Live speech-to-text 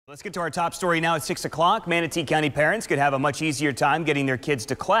Let's get to our top story now at 6 o'clock. Manatee County parents could have a much easier time getting their kids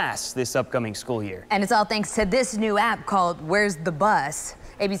to class this upcoming school year. And it's all thanks to this new app called Where's the Bus.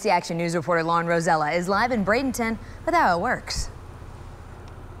 ABC Action News reporter Lauren Rosella is live in Bradenton with how it works.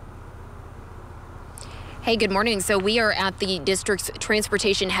 Hey, good morning. So we are at the district's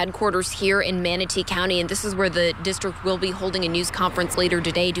transportation headquarters here in Manatee County, and this is where the district will be holding a news conference later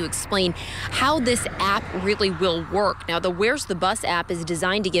today to explain how this app really will work. Now, the Where's the Bus app is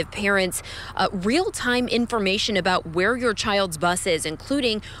designed to give parents real-time information about where your child's bus is,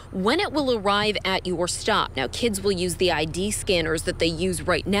 including when it will arrive at your stop. Now, kids will use the ID scanners that they use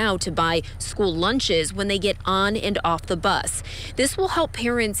right now to buy school lunches when they get on and off the bus. This will help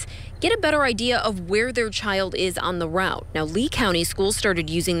parents get a better idea of where their child is on the route. Now, Lee County Schools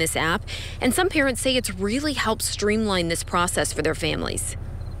started using this app, and some parents say it's really helped streamline this process for their families.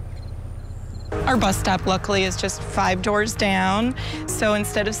 Our bus stop, luckily, is just 5 doors down. So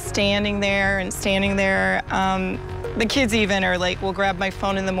instead of standing there, the kids even are like, will grab my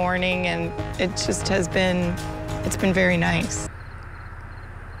phone in the morning, and it just has been, it's been very nice.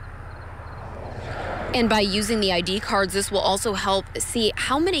 And by using the ID cards, this will also help see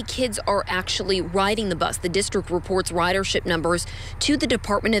how many kids are actually riding the bus. The district reports ridership numbers to the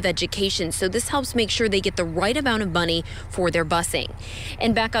Department of Education, so this helps make sure they get the right amount of money for their busing.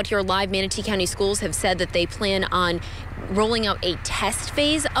 And back out here live, Manatee County Schools have said that they plan on rolling out a test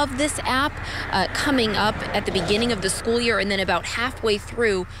phase of this app coming up at the beginning of the school year, and then about halfway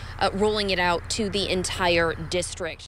through rolling it out to the entire district.